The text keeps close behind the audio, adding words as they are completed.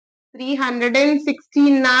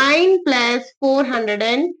369 plus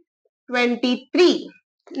 423.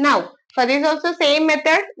 Now, for this also same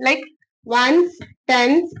method, like ones,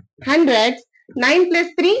 tens, hundreds. 9 plus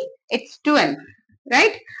 3, it's 12.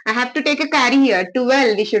 Right? I have to take a carry here.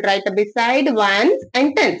 12, we should write beside ones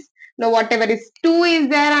and tens. Now, whatever is 2 is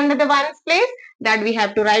there under the ones place, that we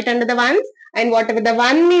have to write under the ones. And whatever the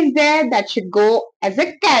 1 is there, that should go as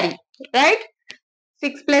a carry. Right?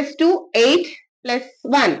 6 plus 2, 8 plus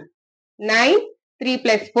 1, 9, 3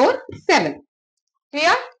 plus 4, 7.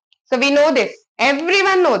 Clear? So we know this.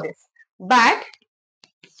 Everyone know this. But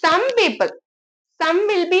some people, some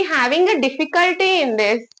will be having a difficulty in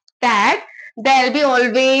this, that they'll be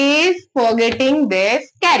always forgetting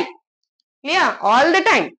this carry. Clear? All the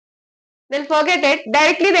time. They'll forget it.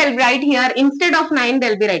 Directly they'll write here, instead of 9,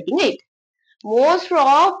 they'll be writing 8. Most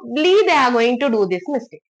probably they are going to do this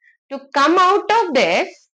mistake. To come out of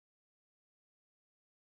this,